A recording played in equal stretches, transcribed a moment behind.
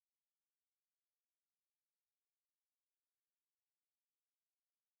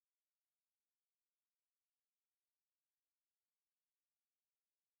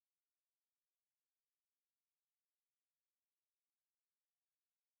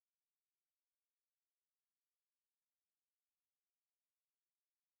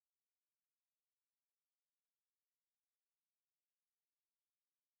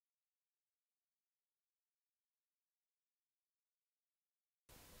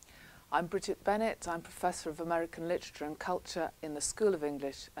I'm Bridget Bennett. I'm Professor of American Literature and Culture in the School of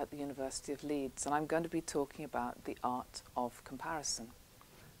English at the University of Leeds, and I'm going to be talking about the art of comparison.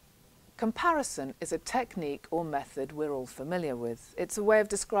 Comparison is a technique or method we're all familiar with. It's a way of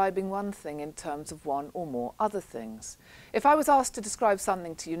describing one thing in terms of one or more other things. If I was asked to describe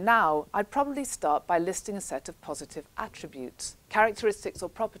something to you now, I'd probably start by listing a set of positive attributes, characteristics or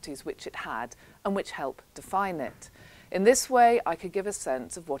properties which it had and which help define it. In this way, I could give a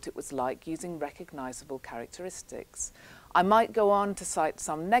sense of what it was like using recognisable characteristics. I might go on to cite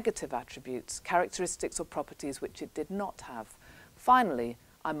some negative attributes, characteristics or properties which it did not have. Finally,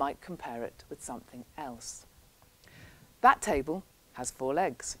 I might compare it with something else. That table has 4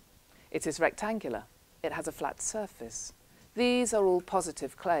 legs. It is rectangular. It has a flat surface. These are all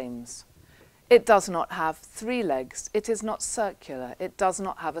positive claims. It does not have 3 legs. It is not circular. It does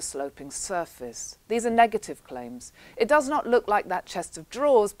not have a sloping surface. These are negative claims. It does not look like that chest of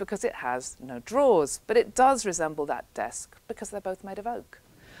drawers because it has no drawers, but it does resemble that desk because they're both made of oak.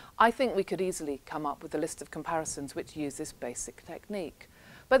 I think we could easily come up with a list of comparisons which use this basic technique.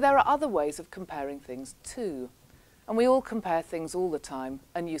 But there are other ways of comparing things too. And we all compare things all the time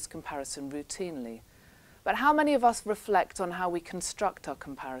and use comparison routinely. But how many of us reflect on how we construct our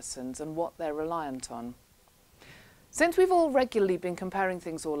comparisons and what they're reliant on? Since we've all regularly been comparing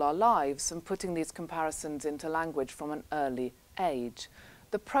things all our lives and putting these comparisons into language from an early age,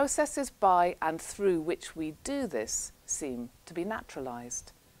 the processes by and through which we do this seem to be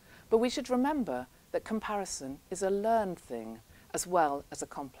naturalized. But we should remember that comparison is a learned thing as well as a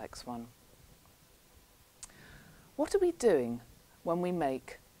complex one. What are we doing when we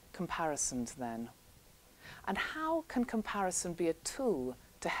make comparisons then? And how can comparison be a tool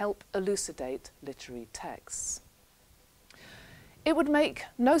to help elucidate literary texts? It would make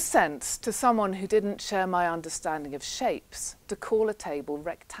no sense to someone who didn't share my understanding of shapes to call a table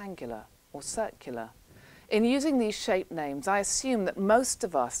rectangular or circular. In using these shape names, I assume that most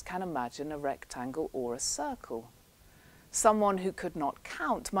of us can imagine a rectangle or a circle. Someone who could not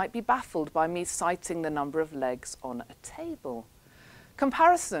count might be baffled by me citing the number of legs on a table.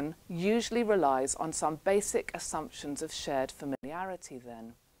 Comparison usually relies on some basic assumptions of shared familiarity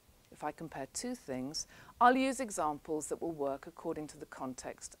then. If I compare 2 things, I'll use examples that will work according to the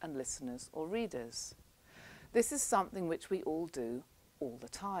context and listeners or readers. This is something which we all do all the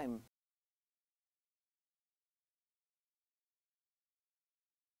time.